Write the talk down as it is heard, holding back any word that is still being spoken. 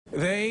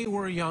They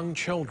were young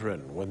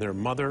children when their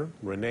mother,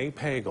 Renee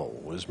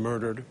Pagel, was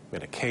murdered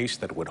in a case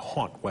that would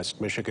haunt West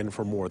Michigan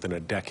for more than a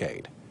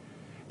decade.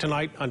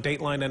 Tonight on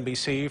Dateline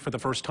NBC, for the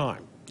first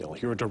time, you'll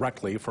hear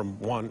directly from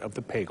one of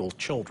the Pagel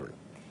children.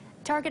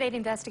 Target 8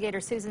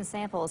 investigator Susan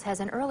Samples has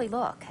an early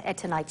look at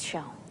tonight's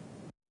show.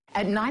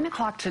 At 9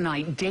 o'clock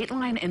tonight,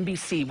 Dateline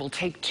NBC will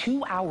take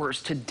 2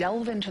 hours to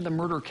delve into the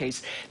murder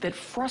case that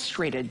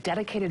frustrated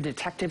dedicated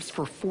detectives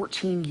for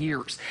 14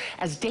 years.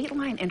 As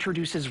Dateline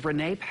introduces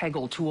Renee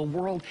Pagel to a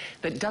world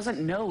that doesn't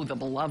know the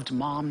beloved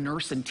mom,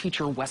 nurse, and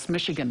teacher West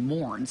Michigan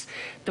mourns,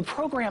 the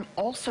program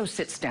also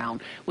sits down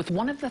with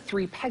one of the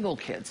 3 Pagel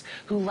kids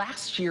who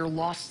last year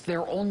lost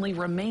their only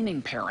remaining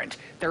parent,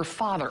 their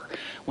father,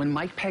 when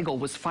Mike Pagel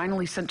was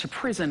finally sent to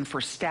prison for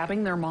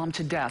stabbing their mom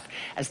to death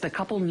as the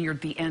couple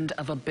neared the end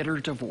of a bitter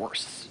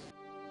divorce.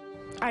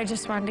 I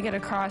just wanted to get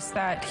across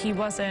that he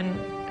wasn't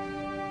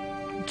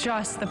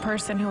just the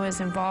person who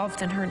was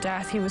involved in her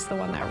death. He was the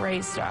one that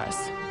raised us.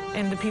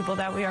 And the people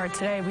that we are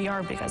today, we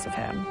are because of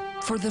him.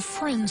 For the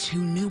friends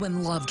who knew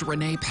and loved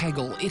Renee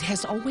Pagel, it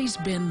has always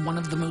been one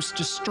of the most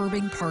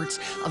disturbing parts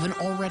of an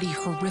already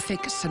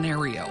horrific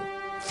scenario.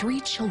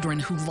 3 children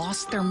who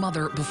lost their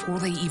mother before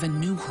they even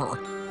knew her,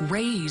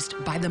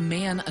 raised by the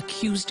man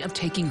accused of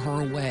taking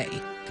her away.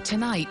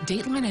 Tonight,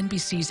 Dateline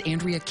NBC's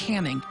Andrea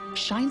Canning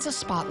shines a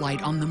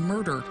spotlight on the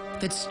murder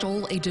that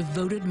stole a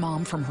devoted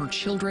mom from her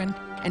children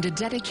and a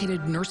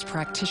dedicated nurse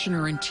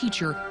practitioner and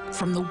teacher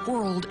from the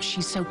world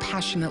she so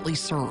passionately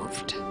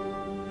served.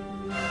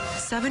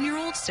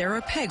 7-year-old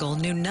Sarah Pagel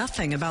knew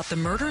nothing about the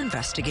murder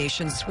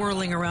investigation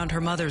swirling around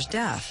her mother's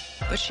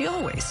death, but she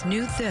always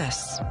knew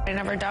this. I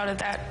never doubted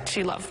that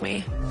she loved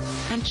me.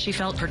 And she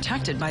felt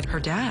protected by her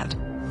dad.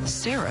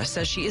 Sarah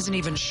says she isn't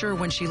even sure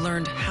when she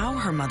learned how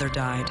her mother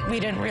died. We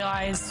didn't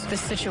realize the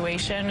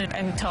situation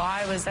until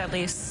I was at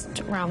least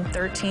around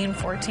 13,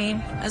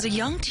 14. As a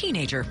young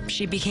teenager,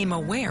 she became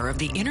aware of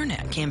the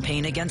internet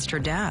campaign against her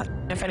dad.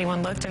 If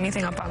anyone looked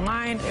anything up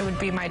online, it would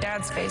be my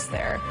dad's face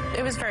there.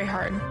 It was very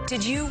hard.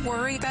 Did you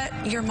worry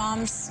that your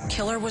mom's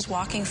killer was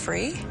walking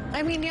free?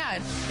 I mean,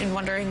 yeah, and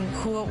wondering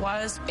who it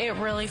was, it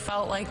really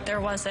felt like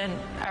there wasn't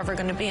ever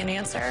going to be an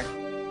answer.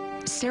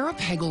 Sarah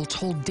Pagel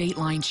told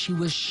Dateline she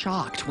was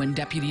shocked when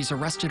deputies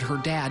arrested her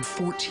dad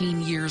 14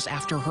 years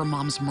after her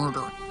mom's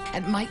murder.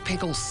 At Mike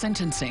Pagel's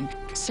sentencing,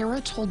 Sarah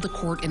told the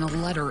court in a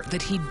letter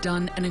that he'd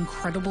done an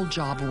incredible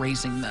job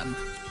raising them.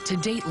 To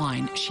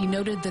Dateline, she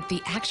noted that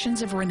the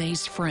actions of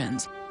Renee's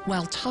friends,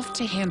 while tough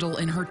to handle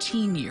in her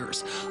teen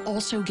years,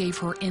 also gave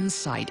her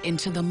insight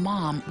into the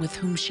mom with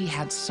whom she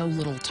had so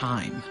little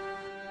time.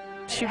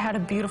 She had a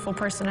beautiful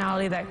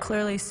personality that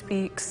clearly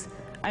speaks.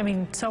 I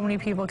mean, so many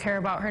people care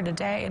about her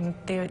today, and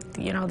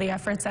the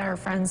efforts that her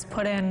friends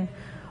put in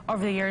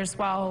over the years.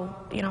 Well,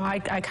 I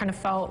kind of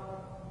felt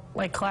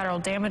like collateral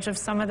damage of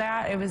some of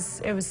that. It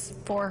was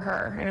for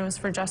her, and it was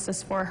for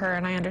justice for her,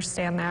 and I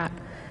understand that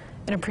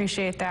and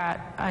appreciate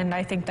that, and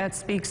I think that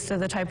speaks to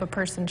the type of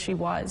person she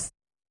was.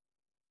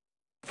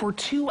 For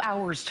 2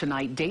 hours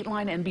tonight,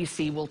 Dateline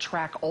NBC will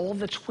track all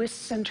the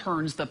twists and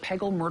turns the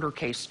Pagel murder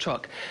case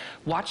took.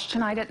 Watch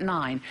tonight at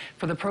 9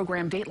 for the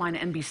program Dateline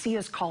NBC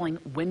is calling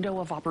Window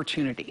of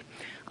Opportunity.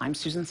 I'm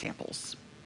Susan Samples.